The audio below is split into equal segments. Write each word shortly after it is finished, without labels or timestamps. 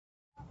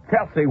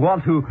Testing,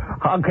 1, 2.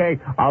 Okay,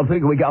 I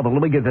think we got it.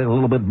 Let me get a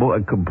little bit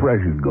more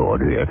compression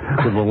going here.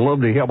 Because I'd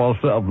love to hear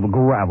myself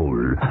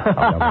gravel.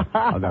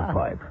 I got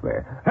pipes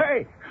there.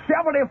 Hey,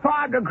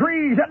 75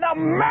 degrees in the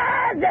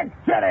Magic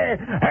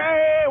City.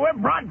 Hey,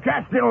 we're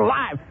broadcasting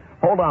live.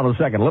 Hold on a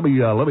second. Let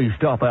me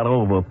start that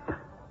over.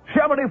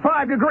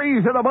 75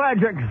 degrees in the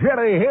Magic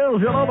City.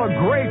 Here's another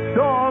great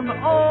song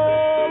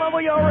all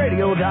over your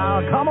radio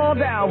dial. Come on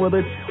down with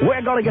it.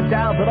 We're going to get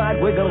down tonight.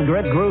 We're going to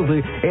get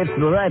groovy. It's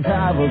the right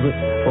time of it.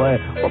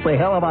 What the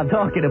hell am I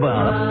talking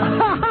about?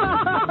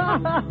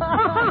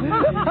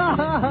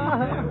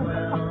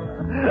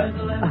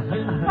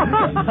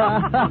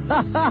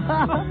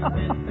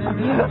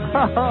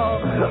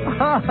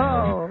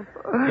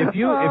 If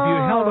you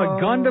held a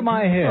gun to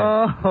my head,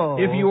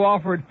 if you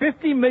offered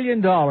 $50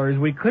 million,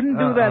 we couldn't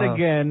do that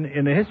again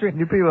in the history.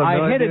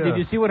 I hit it. Did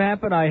you see what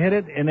happened? I hit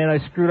it, and then I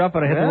screwed up,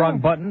 and I hit the wrong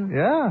button.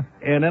 Yeah.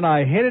 And then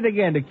I hit it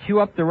again to cue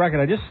up the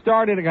record. I just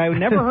started a guy who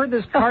never heard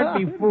this card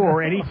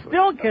before, and he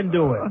still can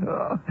do it.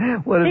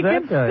 What does he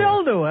that can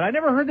still do it. I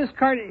never heard this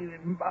card.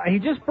 He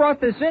just brought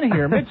this in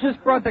here. Mitch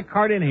just brought the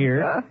card in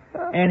here,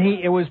 and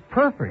it was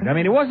perfect. I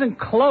mean, it wasn't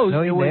close.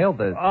 No, he nailed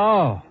it.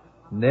 Oh.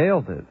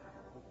 Nailed it.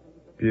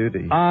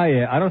 Beauty.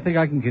 Yeah. I don't think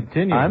I can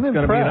continue. I'm It's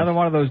going to be another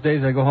one of those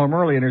days I go home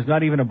early and there's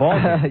not even a ball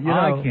game.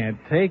 I can't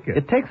take it.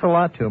 It takes a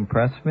lot to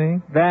impress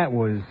me. That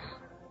was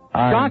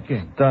shocking.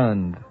 I'm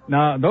stunned.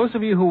 Now, those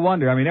of you who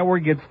wonder, I mean, that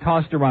word gets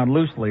tossed around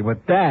loosely,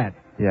 but that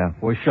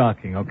was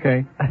shocking,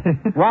 okay?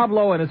 Rob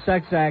Lowe in a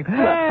sex act, could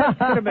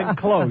have been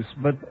close,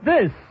 but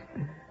this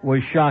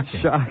was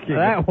shocking.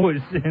 That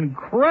was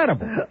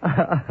incredible.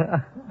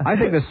 I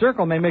think the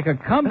Circle may make a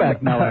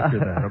comeback now after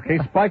that, okay?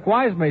 Spike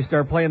Wise may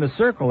start playing the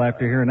Circle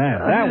after hearing that.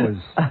 That was...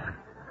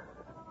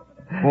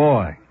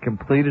 Boy.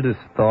 Completed his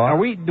thought.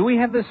 Do we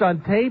have this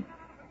on tape?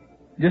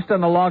 Just on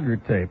the logger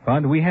tape,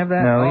 huh? Do we have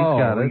that? No, he's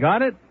got it. We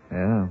got it?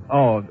 Yeah.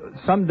 Oh,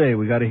 someday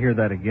we got to hear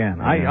that again.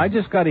 Yeah. I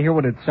just got to hear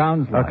what it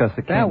sounds like. Because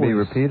it can't be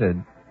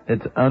repeated.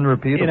 It's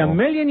unrepeatable. In a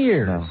million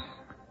years. No.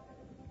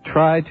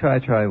 Try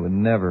would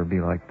never be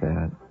like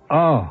that.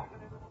 Oh.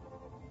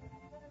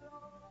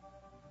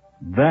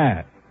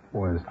 That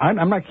was... I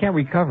can't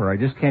recover. I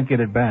just can't get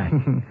it back.